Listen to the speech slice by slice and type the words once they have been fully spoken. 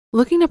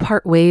Looking to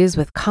part ways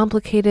with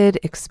complicated,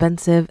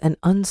 expensive, and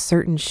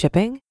uncertain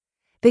shipping?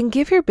 Then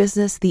give your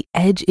business the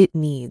edge it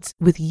needs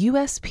with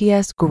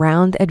USPS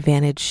Ground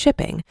Advantage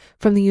shipping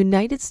from the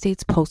United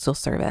States Postal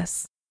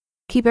Service.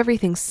 Keep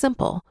everything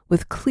simple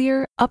with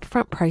clear,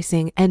 upfront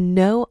pricing and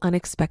no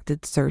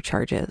unexpected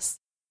surcharges.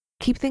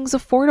 Keep things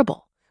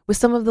affordable with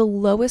some of the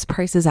lowest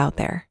prices out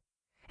there.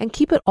 And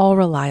keep it all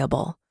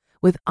reliable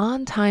with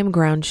on-time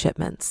ground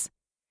shipments.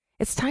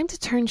 It's time to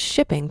turn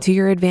shipping to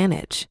your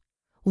advantage.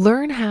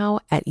 Learn how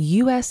at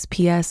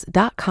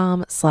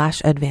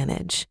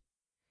USPS.com/advantage.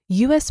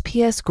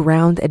 USPS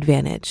Ground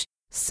Advantage.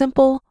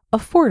 Simple,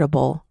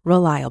 affordable,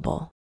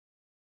 reliable.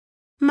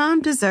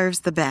 Mom deserves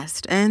the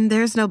best, and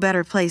there's no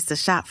better place to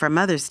shop for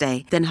Mother's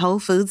Day than Whole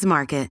Foods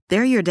Market.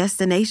 They're your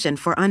destination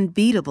for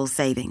unbeatable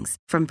savings,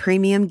 from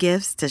premium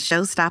gifts to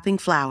show-stopping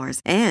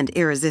flowers and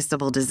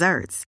irresistible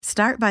desserts.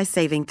 Start by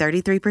saving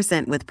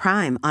 33% with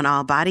Prime on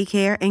all body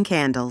care and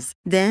candles.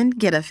 Then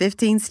get a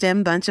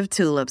 15-stem bunch of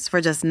tulips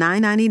for just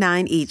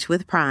 $9.99 each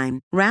with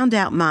Prime. Round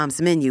out Mom's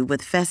menu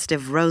with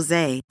festive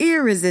rosé,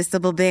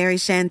 irresistible berry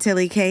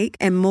chantilly cake,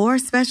 and more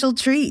special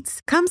treats.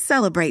 Come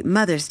celebrate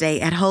Mother's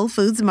Day at Whole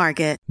Foods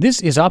Market.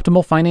 This is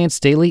Optimal Finance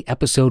Daily,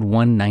 episode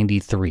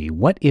 193.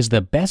 What is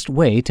the best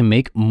way to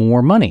make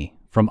more money?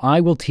 From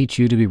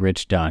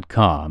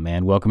IWillTeachYouToBeRich.com.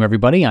 And welcome,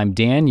 everybody. I'm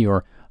Dan,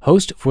 your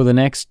host for the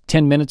next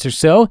 10 minutes or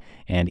so.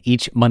 And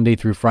each Monday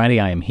through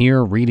Friday, I am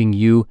here reading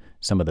you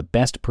some of the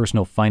best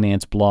personal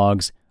finance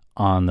blogs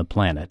on the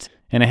planet.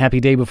 And a happy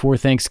day before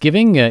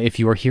Thanksgiving. If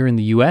you are here in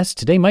the U.S.,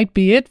 today might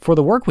be it for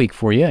the work week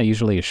for you.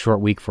 Usually a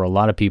short week for a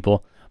lot of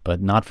people,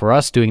 but not for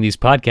us doing these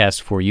podcasts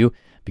for you.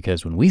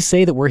 Because when we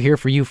say that we're here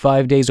for you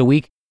 5 days a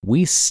week,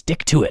 we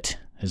stick to it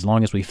as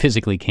long as we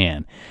physically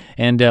can.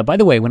 And by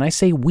the way, when I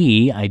say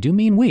we, I do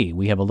mean we.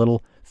 We have a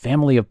little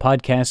family of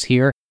podcasts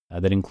here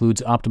that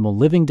includes Optimal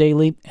Living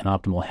Daily and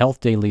Optimal Health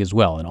Daily as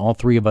well. And all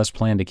three of us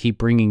plan to keep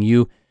bringing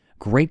you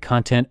great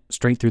content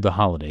straight through the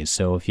holidays.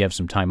 So if you have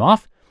some time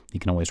off, you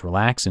can always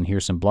relax and hear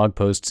some blog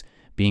posts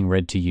being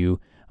read to you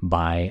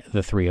by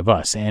the three of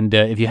us. And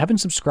if you haven't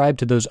subscribed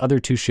to those other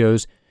two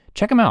shows,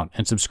 check them out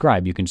and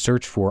subscribe. You can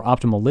search for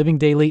Optimal Living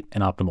Daily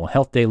and Optimal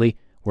Health Daily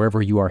wherever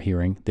you are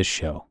hearing this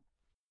show.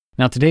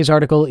 Now, today's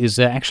article is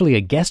actually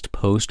a guest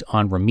post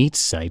on Ramit's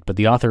site, but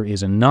the author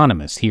is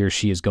anonymous. He or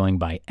she is going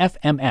by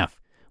FMF,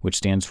 which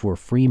stands for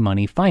Free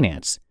Money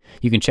Finance.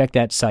 You can check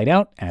that site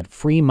out at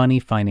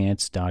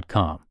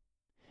freemoneyfinance.com.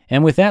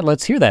 And with that,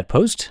 let's hear that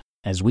post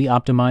as we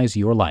optimize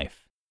your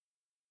life.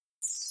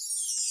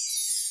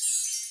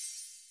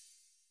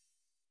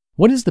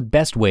 What is the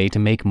best way to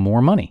make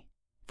more money?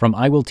 From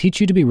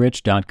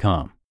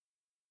IWillTeachYouToBeRich.com.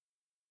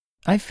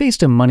 I've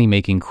faced a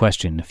money-making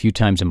question a few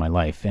times in my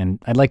life, and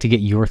I'd like to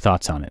get your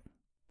thoughts on it.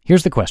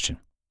 Here's the question.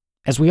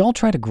 As we all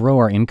try to grow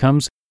our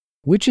incomes,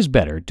 which is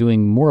better,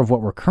 doing more of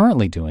what we're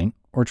currently doing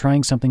or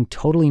trying something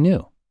totally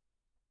new?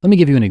 Let me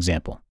give you an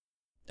example.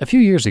 A few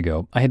years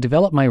ago, I had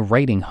developed my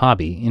writing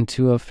hobby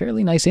into a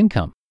fairly nice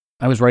income.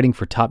 I was writing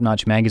for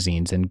top-notch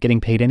magazines and getting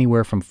paid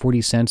anywhere from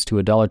 40 cents to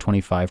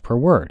 $1.25 per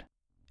word.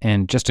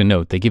 And just a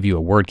note, they give you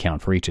a word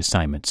count for each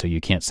assignment, so you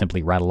can't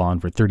simply rattle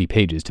on for 30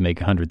 pages to make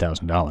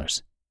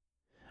 $100,000.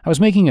 I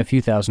was making a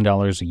few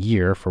 $1,000s a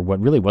year for what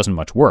really wasn't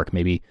much work,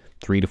 maybe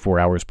 3 to 4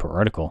 hours per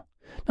article.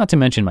 Not to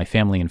mention my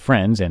family and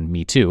friends, and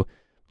me too,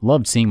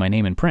 loved seeing my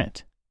name in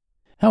print.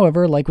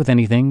 However, like with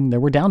anything, there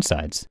were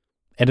downsides.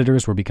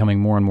 Editors were becoming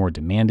more and more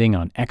demanding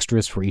on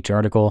extras for each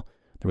article,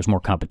 there was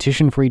more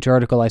competition for each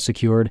article I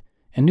secured,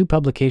 and new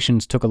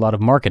publications took a lot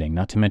of marketing,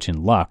 not to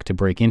mention luck, to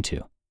break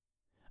into.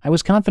 I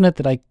was confident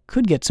that I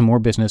could get some more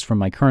business from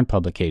my current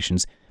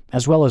publications,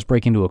 as well as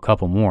break into a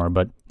couple more,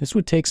 but this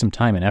would take some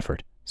time and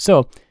effort.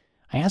 So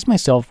I asked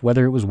myself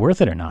whether it was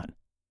worth it or not.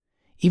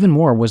 Even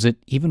more, was it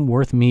even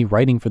worth me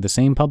writing for the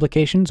same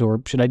publications,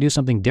 or should I do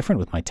something different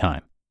with my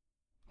time?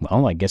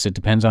 Well, I guess it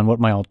depends on what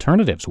my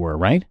alternatives were,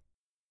 right?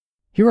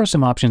 Here are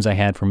some options I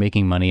had for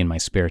making money in my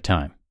spare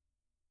time.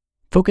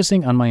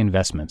 Focusing on my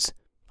investments.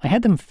 I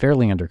had them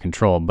fairly under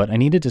control, but I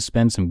needed to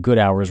spend some good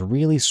hours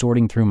really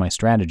sorting through my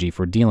strategy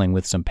for dealing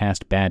with some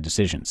past bad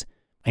decisions.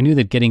 I knew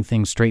that getting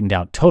things straightened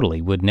out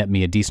totally would net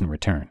me a decent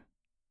return.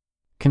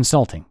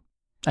 Consulting.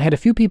 I had a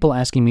few people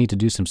asking me to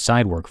do some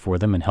side work for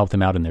them and help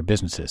them out in their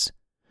businesses.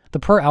 The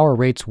per-hour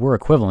rates were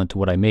equivalent to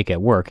what I make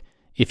at work,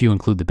 if you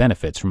include the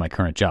benefits from my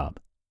current job.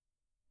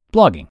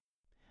 Blogging.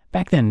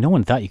 Back then, no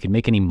one thought you could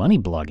make any money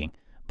blogging,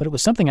 but it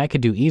was something I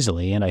could do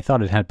easily, and I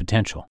thought it had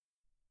potential.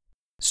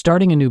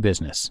 Starting a new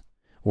business.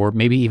 Or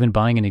maybe even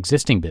buying an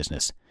existing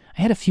business.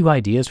 I had a few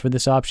ideas for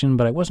this option,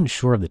 but I wasn't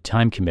sure of the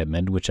time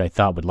commitment, which I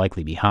thought would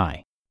likely be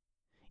high.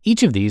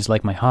 Each of these,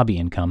 like my hobby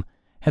income,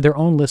 had their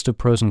own list of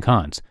pros and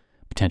cons,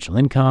 potential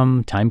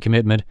income, time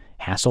commitment,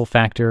 hassle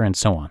factor, and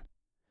so on.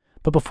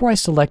 But before I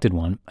selected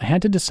one, I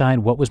had to decide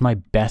what was my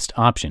best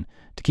option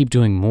to keep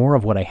doing more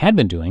of what I had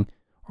been doing,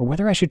 or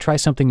whether I should try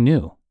something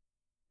new.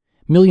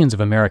 Millions of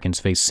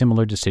Americans face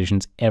similar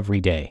decisions every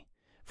day.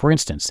 For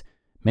instance,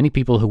 many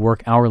people who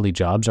work hourly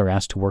jobs are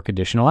asked to work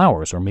additional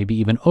hours or maybe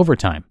even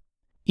overtime.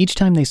 Each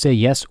time they say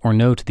yes or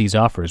no to these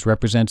offers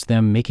represents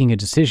them making a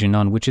decision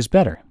on which is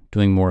better,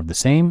 doing more of the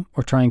same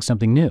or trying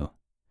something new.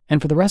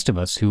 And for the rest of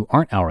us who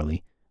aren't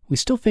hourly, we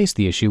still face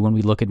the issue when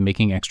we look at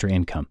making extra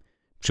income.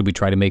 Should we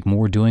try to make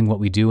more doing what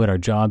we do at our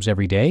jobs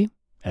every day,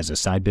 as a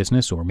side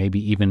business, or maybe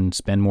even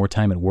spend more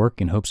time at work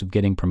in hopes of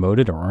getting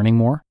promoted or earning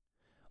more?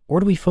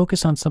 Or do we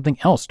focus on something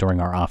else during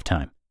our off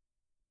time?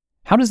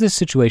 How does this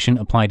situation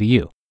apply to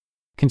you?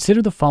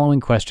 Consider the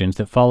following questions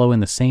that follow in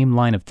the same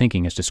line of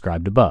thinking as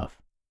described above.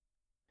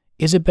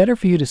 Is it better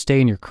for you to stay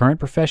in your current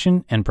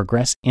profession and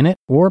progress in it,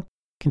 or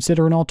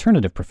consider an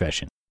alternative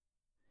profession?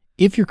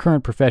 If your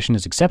current profession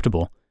is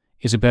acceptable,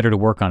 is it better to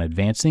work on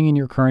advancing in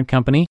your current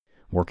company,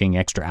 working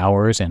extra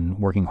hours and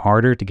working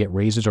harder to get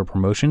raises or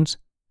promotions?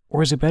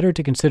 Or is it better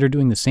to consider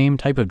doing the same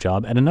type of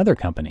job at another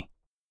company?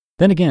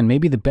 Then again,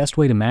 maybe the best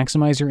way to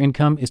maximize your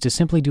income is to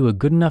simply do a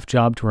good enough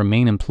job to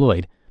remain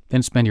employed,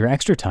 then spend your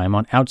extra time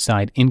on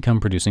outside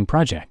income-producing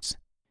projects.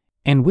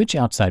 And which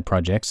outside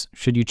projects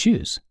should you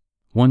choose?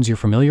 Ones you're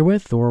familiar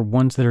with, or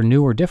ones that are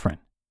new or different?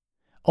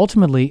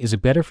 Ultimately, is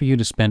it better for you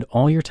to spend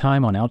all your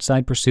time on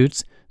outside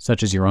pursuits,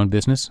 such as your own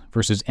business,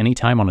 versus any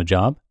time on a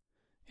job?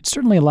 It's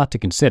certainly a lot to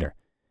consider,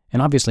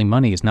 and obviously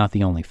money is not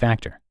the only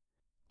factor.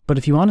 But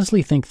if you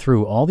honestly think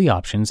through all the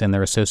options and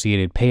their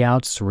associated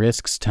payouts,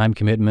 risks, time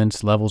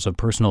commitments, levels of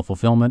personal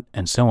fulfillment,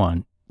 and so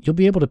on, you'll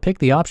be able to pick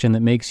the option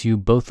that makes you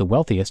both the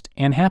wealthiest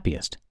and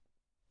happiest.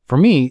 For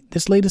me,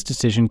 this latest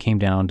decision came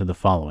down to the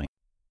following.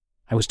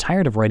 I was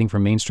tired of writing for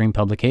mainstream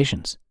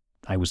publications.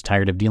 I was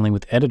tired of dealing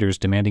with editors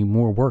demanding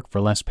more work for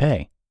less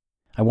pay.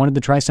 I wanted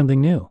to try something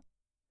new.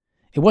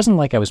 It wasn't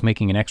like I was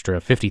making an extra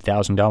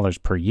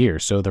 $50,000 per year,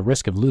 so the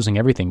risk of losing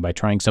everything by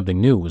trying something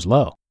new was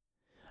low.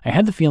 I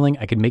had the feeling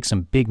I could make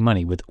some big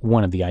money with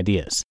one of the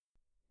ideas.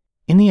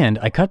 In the end,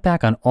 I cut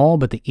back on all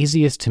but the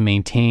easiest to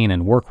maintain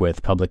and work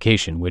with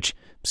publication, which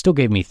still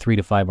gave me 3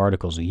 to 5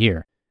 articles a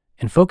year,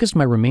 and focused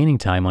my remaining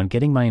time on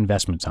getting my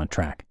investments on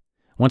track.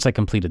 Once I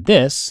completed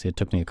this, it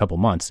took me a couple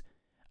months,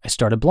 I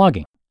started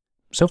blogging.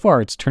 So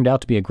far, it's turned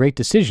out to be a great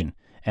decision,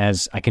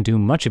 as I can do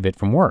much of it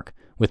from work.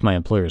 With my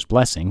employer's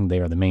blessing, they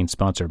are the main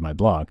sponsor of my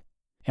blog,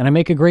 and I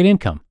make a great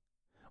income.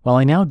 While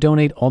I now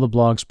donate all the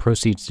blog's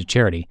proceeds to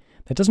charity,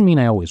 that doesn't mean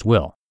I always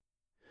will.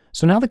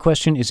 So now the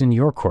question is in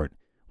your court.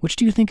 Which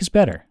do you think is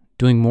better,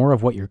 doing more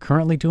of what you're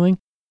currently doing,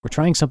 or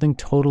trying something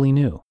totally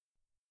new?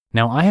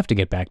 Now I have to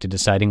get back to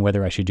deciding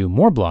whether I should do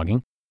more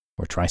blogging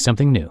or try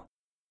something new.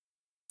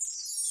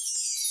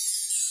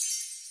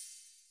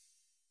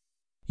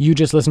 You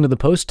just listened to the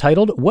post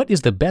titled, "What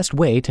is the best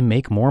way to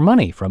make more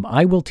money?" from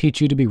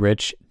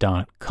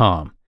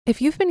IWillTeachYouToBeRich.com.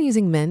 If you've been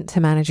using Mint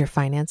to manage your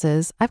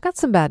finances, I've got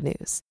some bad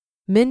news.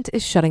 Mint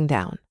is shutting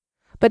down.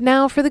 But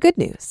now for the good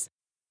news.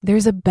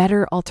 There's a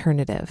better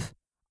alternative.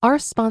 Our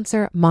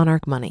sponsor,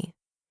 Monarch Money.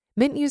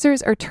 Mint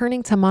users are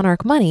turning to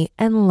Monarch Money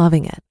and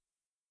loving it.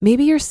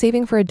 Maybe you're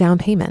saving for a down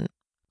payment,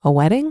 a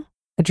wedding,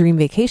 a dream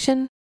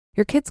vacation,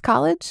 your kid's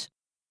college.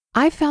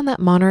 I've found that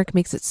Monarch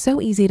makes it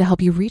so easy to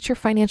help you reach your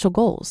financial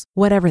goals,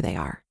 whatever they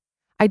are.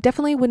 I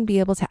definitely wouldn't be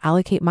able to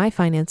allocate my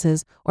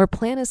finances or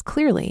plan as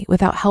clearly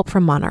without help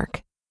from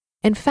Monarch.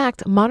 In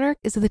fact, Monarch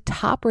is the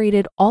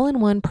top-rated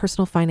all-in-one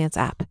personal finance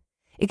app.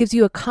 It gives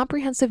you a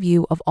comprehensive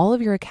view of all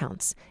of your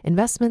accounts,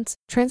 investments,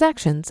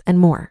 transactions, and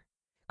more.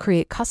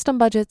 Create custom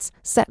budgets,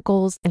 set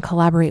goals, and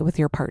collaborate with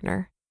your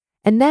partner.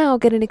 And now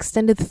get an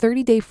extended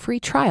 30-day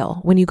free trial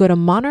when you go to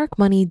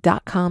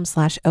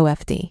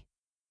monarchmoney.com/OFD.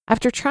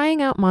 After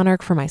trying out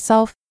Monarch for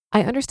myself,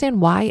 I understand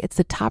why it's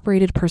the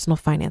top-rated personal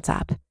finance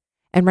app.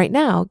 And right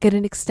now, get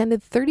an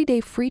extended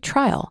 30-day free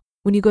trial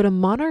when you go to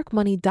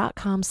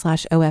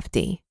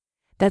monarchmoney.com/OFD.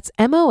 That's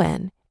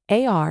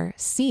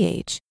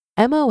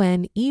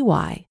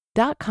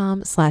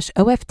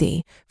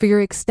monarchmoney.com/OFD for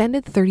your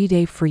extended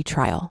 30-day free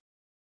trial.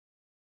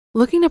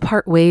 Looking to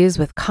part ways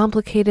with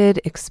complicated,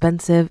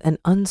 expensive, and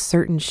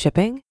uncertain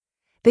shipping?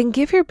 Then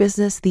give your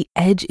business the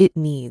edge it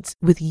needs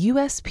with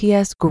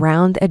USPS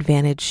Ground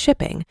Advantage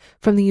shipping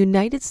from the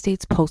United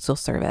States Postal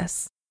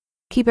Service.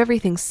 Keep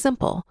everything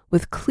simple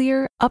with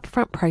clear,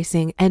 upfront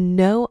pricing and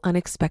no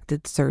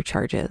unexpected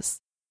surcharges.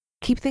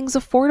 Keep things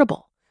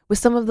affordable with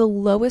some of the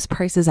lowest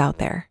prices out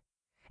there.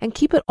 And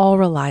keep it all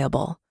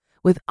reliable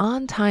with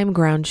on-time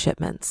ground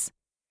shipments.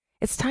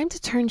 It's time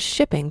to turn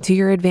shipping to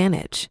your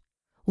advantage.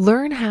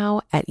 Learn how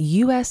at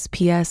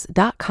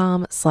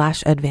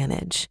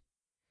USPS.com/advantage.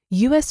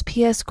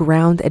 USPS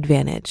Ground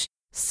Advantage.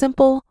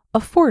 Simple,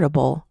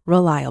 affordable,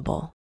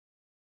 reliable.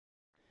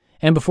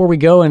 And before we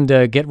go and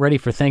get ready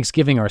for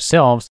Thanksgiving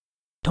ourselves,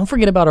 don't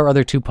forget about our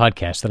other 2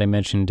 podcasts that I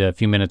mentioned a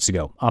few minutes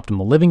ago,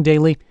 Optimal Living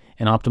Daily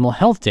and Optimal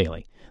Health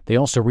Daily. They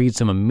also read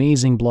some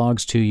amazing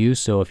blogs to you,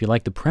 so if you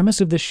like the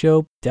premise of this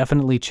show,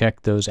 definitely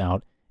check those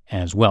out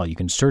as well. You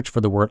can search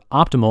for the word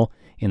optimal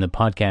in the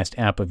podcast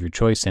app of your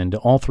choice, and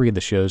all 3 of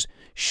the shows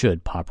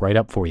should pop right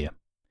up for you.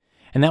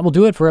 And that will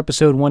do it for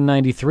episode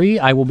 193.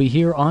 I will be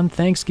here on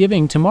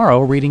Thanksgiving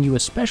tomorrow reading you a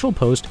special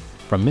post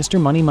from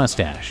Mr. Money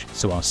Mustache.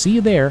 So I'll see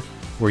you there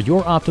where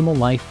your optimal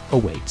life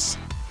awaits.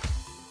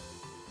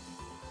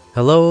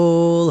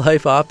 Hello,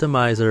 Life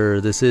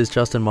Optimizer. This is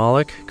Justin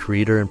Malik,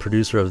 creator and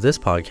producer of this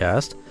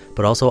podcast,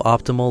 but also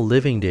Optimal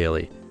Living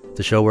Daily,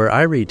 the show where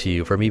I read to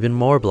you from even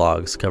more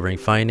blogs covering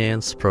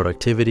finance,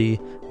 productivity,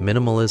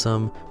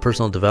 minimalism,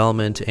 personal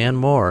development, and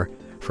more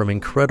from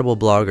incredible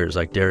bloggers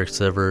like Derek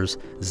Sivers,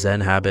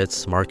 Zen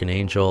Habits, Mark and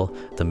Angel,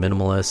 The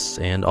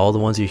Minimalists, and all the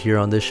ones you hear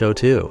on this show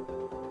too.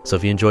 So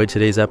if you enjoyed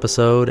today's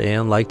episode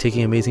and like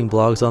taking amazing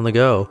blogs on the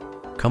go,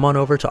 come on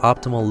over to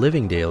Optimal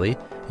Living Daily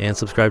and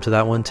subscribe to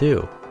that one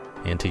too.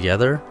 And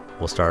together,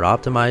 we'll start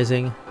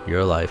optimizing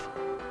your life.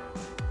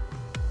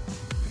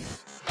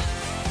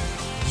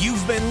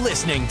 You've been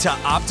listening to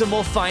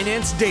Optimal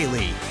Finance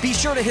Daily. Be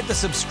sure to hit the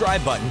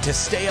subscribe button to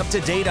stay up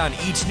to date on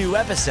each new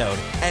episode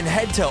and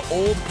head to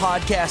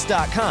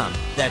oldpodcast.com.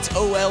 That's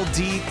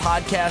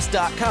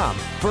OLDpodcast.com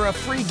for a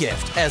free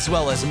gift as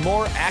well as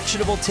more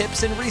actionable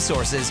tips and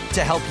resources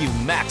to help you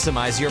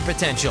maximize your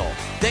potential.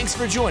 Thanks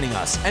for joining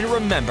us, and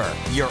remember,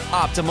 your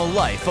optimal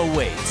life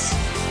awaits.